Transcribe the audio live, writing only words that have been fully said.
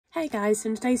Hey guys,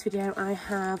 in today's video I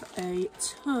have a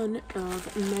ton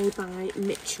of Made by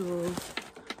Mitchell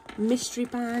mystery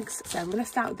bags. So I'm going to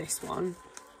start with this one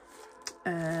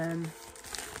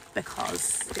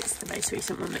because it's the most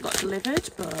recent one that got delivered,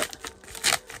 but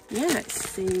yeah, let's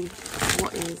see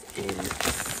what is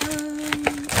inside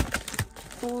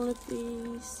all of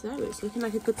these. So it's looking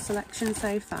like a good selection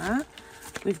so far.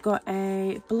 We've got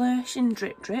a blush in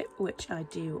Drip Drip, which I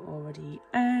do already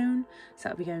own, so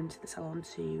that'll be going to the salon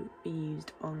to be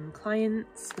used on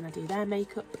clients when I do their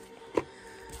makeup.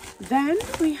 Then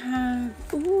we have,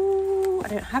 ooh, I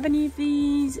don't have any of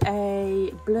these,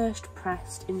 a blushed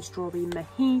pressed in Strawberry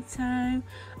Mojito.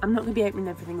 I'm not going to be opening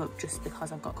everything up just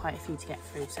because I've got quite a few to get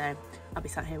through, so I'll be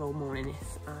sat here all morning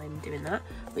if I'm doing that.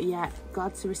 But yeah,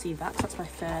 glad to receive that. That's my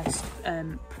first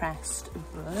pressed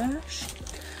brush.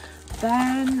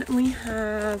 Then we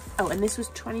have, oh, and this was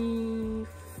 £25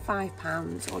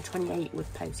 or 28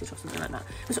 with postage or something like that.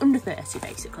 It was under 30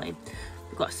 basically.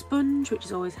 We've got a sponge, which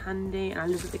is always handy, and I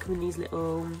love that they come in these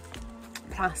little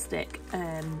plastic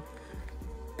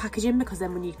packaging, because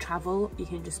then when you travel you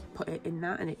can just put it in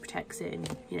that and it protects it,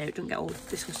 and you know, it doesn't get all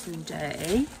disgusting and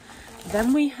dirty.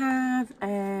 Then we have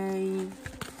a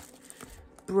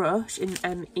brush in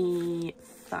ME5.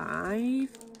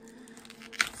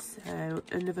 So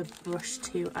another brush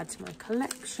to add to my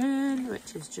collection,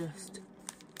 which is just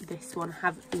this one. I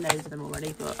have loads of them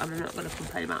already, but I'm not going to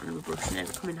complain about another brush, you know,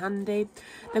 they come in handy.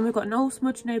 Then we've got an Old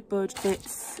Smudge No Budge.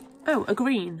 It's, oh, a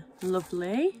green.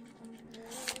 Lovely.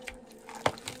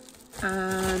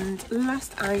 And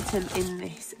last item in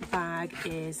this bag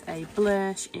is a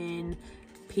blush in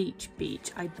Peach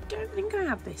Beach. I don't think I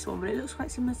have this one, but it looks quite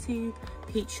similar to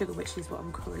Peach Sugar, which is what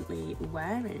I'm currently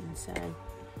wearing, so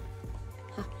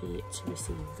happy to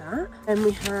receive that. Then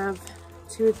we have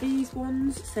two of these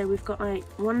ones. So we've got, like,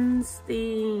 one's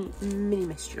the mini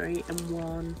mystery and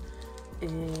one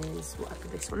is whatever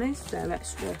this one is. So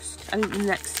let's just, I think the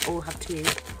next all have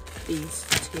these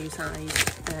two size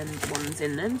ones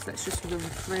in them, so let's just run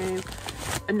through.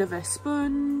 Another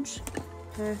sponge,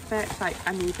 perfect, like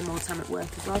I need them all the time at work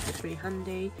as well, so it's really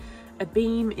handy. A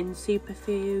beam in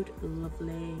Superfood,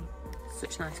 lovely,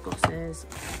 such nice glosses.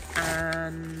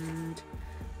 And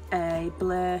a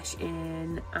blush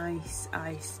in Ice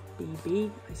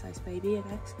Baby, I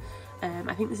guess.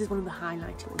 I think this is one of the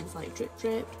highlighted ones, like Drip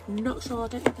Drip. Not sure, I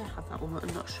don't think I have that one,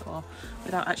 I'm not sure,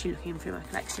 without actually looking through my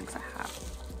collection, because I have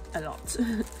a lot.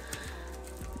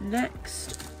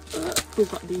 Next up, we've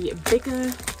got the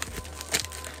bigger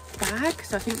bag.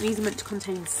 So I think these are meant to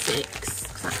contain 6,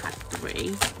 because I had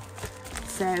 3.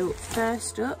 So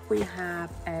first up we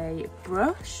have a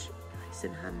brush, nice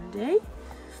and handy.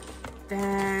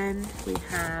 Then we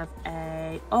have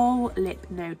a All Lip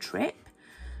No Trip,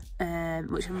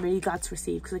 which I'm really glad to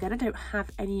receive, because again I don't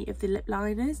have any of the lip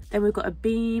liners. Then we've got a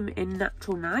beam in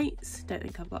Natural Nights, don't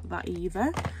think I've got that either.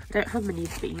 I don't have many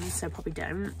of the beams, so probably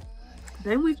don't.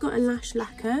 Then we've got a lash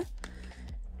lacquer.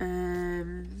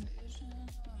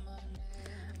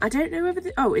 I don't know whether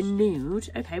oh, in Nude.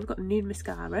 Okay, we've got nude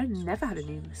mascara. Never had a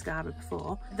nude mascara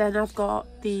before. Then I've got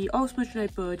the Old Smudge No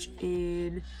Budge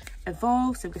in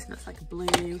Evolve, so I'm guessing that's like a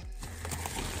blue.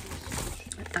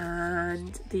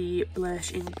 And the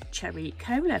blush in Cherry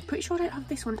Cola. Pretty sure I don't have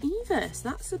this one either, so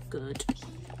that's a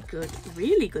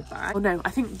really good bag. Oh no, I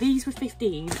think these were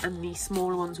 15 and the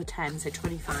smaller ones were 10, so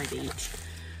 25 each.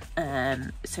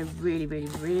 So really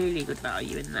good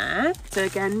value in there. So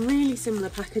again, really similar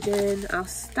packaging. I'll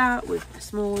start with the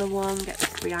smaller one, get the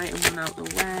 3-item one out the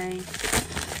way.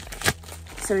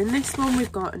 So in this one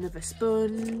we've got another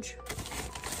sponge,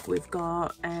 we've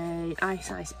got a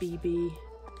Ice BB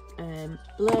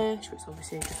blush, which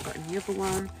obviously I just got in the other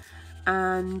one,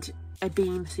 and a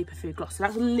Beam Superfood gloss. So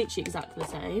that's literally exactly the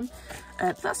same,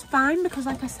 but that's fine, because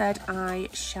like I said, I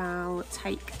shall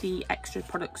take the extra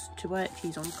products to work to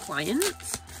use on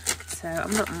clients, so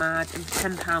I'm not mad. And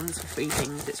 £10 for 3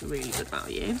 things, it's really good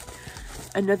value.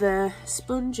 Another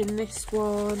sponge in this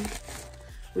one.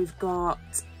 We've got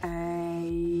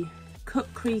a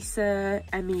Cut Creaser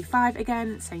ME5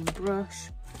 again, same brush.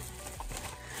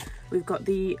 We've got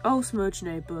the Old Smudge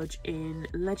No Budge in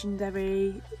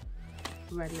Legendary,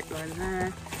 red lip liner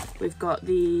there. We've got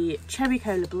the Cherry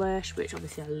Cola blush, which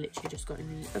obviously I literally just got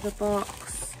in the other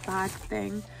box bag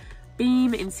thing.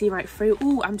 Beam in See Right Through.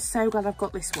 Oh, I'm so glad I've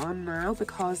got this one now,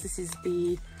 because this is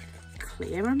the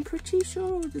clear, I'm pretty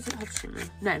sure. Or does it have shimmer?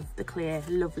 No, the clear,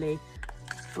 lovely.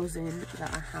 Buzzing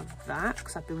that I have that,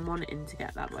 because I've been wanting to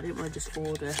get that, but I didn't want to just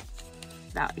order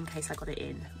that in case I got it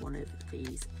in one of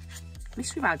these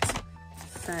mystery bags.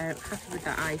 So happy with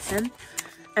that item.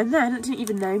 And then I didn't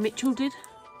even know Mitchell did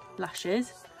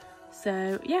lashes,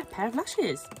 So yeah, pair of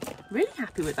lashes. Really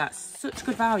happy with that. Such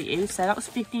good value. So that was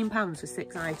 £15 for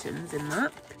 6 items in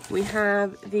that. We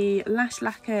have the lash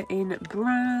lacquer in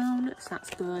brown, so that's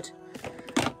good.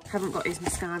 Haven't got his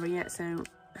mascara yet, so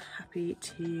happy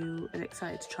to and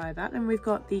excited to try that. Then we've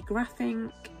got the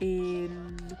Graphink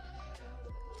in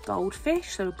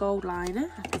goldfish, so a gold liner.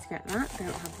 Happy to get that.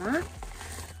 Don't have that.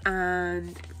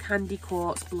 And Candy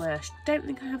Quartz blush. Don't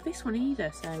think I have this one either,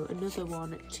 so another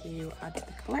one to add to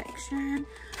the collection.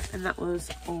 And that was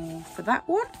all for that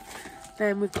one.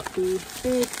 Then we've got the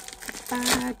big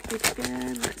bag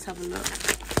again. Let's have a look.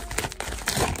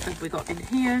 What have we got in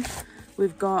here?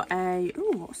 We've got a,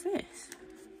 oh, what's this?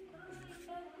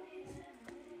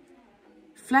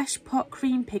 Flesh Pot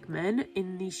Cream Pigment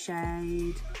in the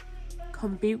shade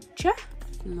Kombucha.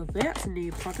 Love it, that's a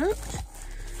new product.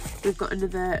 We've got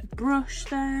another brush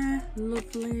there,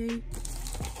 lovely.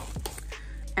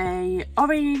 A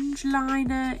orange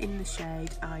liner in the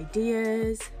shade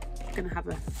Ideas. Gonna have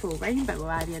a full rainbow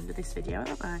by the end of this video,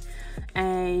 aren't I?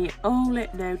 A All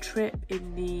Lip No Trip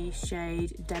in the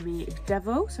shade Demi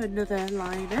Devil, so another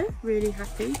liner. Really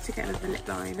happy to get another lip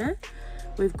liner.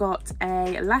 We've got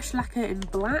a lash lacquer in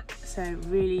black, so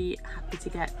really happy to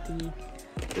get the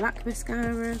black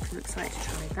mascara. I'm excited to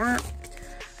try that.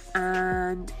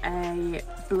 And a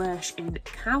blush in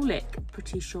Cowlick.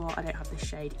 Pretty sure I don't have this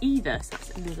shade either, so that's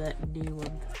another new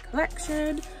one for the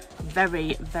collection.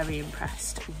 Very, very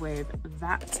impressed with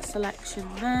that selection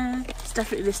there. It's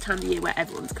definitely this time of year where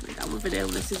everyone's coming down with an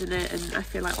illness, isn't it? And I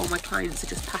feel like all my clients are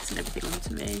just passing everything on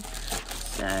to me,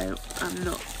 so I'm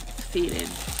not feeling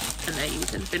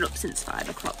amazing. Been up since 5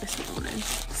 o'clock this morning.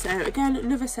 So again,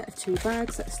 another set of 2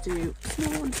 bags. Let's do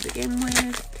small one to begin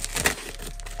with.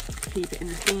 Keep it in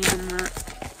the theme and that.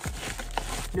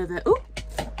 Another, oh,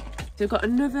 so we've got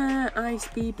another Ice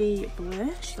BB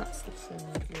blush. That's the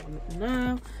 3rd one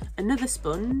now. Another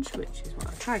sponge, which is what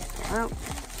I tried to pull out.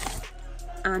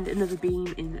 And another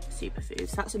beam in Superfoods.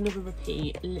 So that's another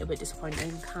repeat. A little bit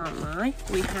disappointing, can't lie.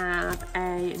 We have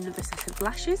another set of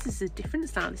lashes. This is a different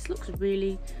style. This looks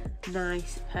really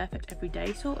nice, perfect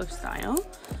everyday sort of style.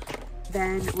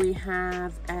 Then we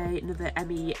have another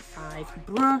ME5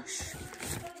 brush.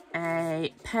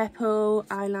 A purple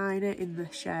eyeliner in the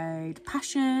shade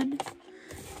Passion,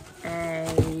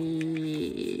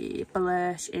 a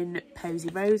blush in Posy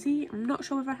Rosy. I'm not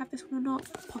sure whether I have this one or not.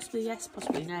 Possibly yes,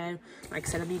 possibly no. Like I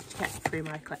said, I need to get through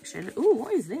my collection. Oh,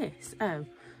 what is this? Oh,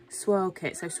 swirl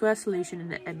kit. So swirl solution in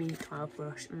the ME12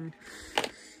 brush.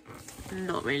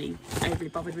 Not really overly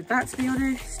bothered with that, to be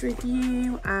honest with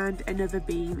you. And another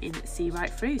beam in See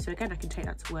Right Through. So again, I can take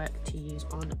that to work to use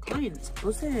on clients.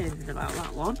 Buzzing about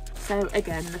that one. So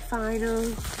again, the final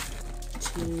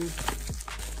 2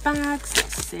 bags.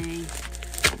 Let's see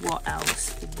what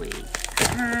else we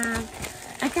have.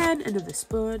 Again, another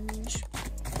sponge.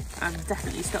 I'm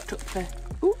definitely stocked up for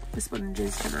the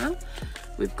sponges for now.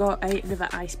 We've got another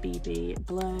Ice BB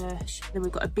blush. Then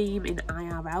we've got a beam in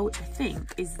IRL, which I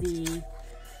think is the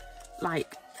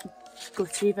like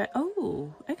glittery.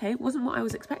 Oh, okay, wasn't what I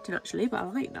was expecting actually, but I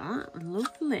like that.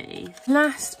 Lovely.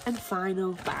 Last and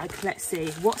final bag. Let's see,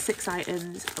 what 6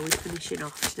 items are we finishing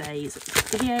off today's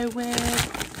video with?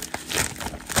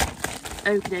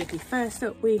 Okie dokie, first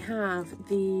up we have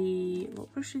the,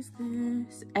 what brush is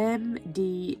this?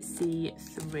 MDC3.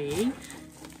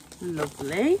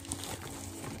 Lovely.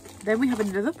 Then we have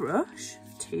another brush,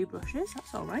 2 brushes,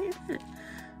 that's all right, isn't it?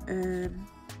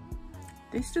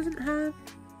 This doesn't have,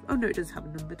 oh no, it does have a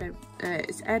number, don't,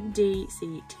 it's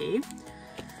MDC2.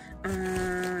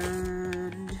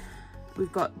 And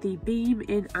we've got the beam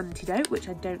in Antidote, which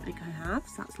I don't think I have,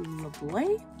 so that's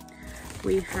lovely.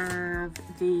 We have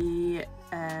the,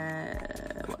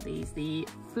 what are these? The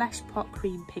Flesh Pot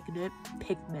Cream Pigment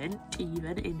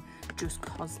even in Just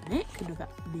Cosmic, another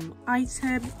new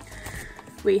item.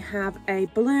 We have a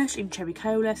blush in Cherry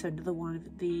Cola, so another one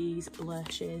of these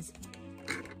blushes.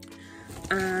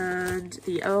 And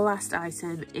the last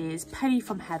item is Penny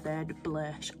from Heaven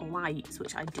Blush Lights,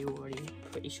 which I do already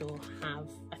pretty sure have,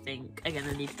 I think. Again,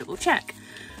 I need to double check.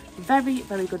 Very,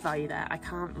 very good value there. I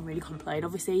can't really complain.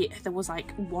 Obviously, there was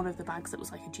like one of the bags that was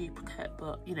like a duplicate,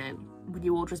 but you know, when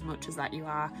you order as much as that, you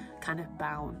are kind of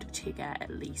bound to get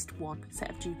at least 1 set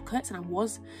of duplicates, and I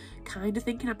was kind of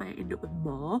thinking I might end up with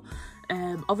more.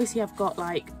 Obviously, I've got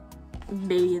like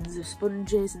millions of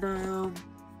sponges now.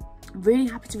 Really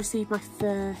happy to receive my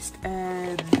first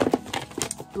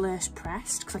blush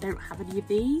pressed, because I don't have any of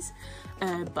these,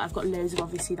 but I've got loads of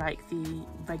obviously like the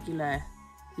regular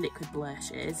liquid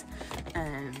blushes,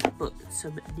 but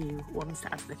some new ones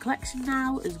to add to the collection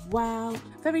now as well.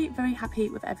 Very, very happy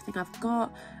with everything I've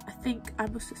got. I think I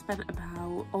must have spent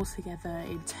about, altogether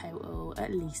in total,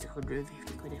 at least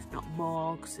 150 quid, if not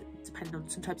more, because depending on,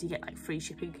 sometimes you get like free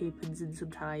shipping coupons and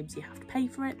sometimes you have to pay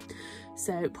for it,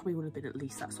 so it probably would have been at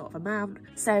least that sort of amount.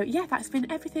 So yeah, that's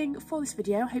been everything for this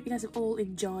video. I hope you guys have all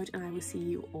enjoyed, and I will see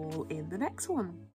you all in the next one.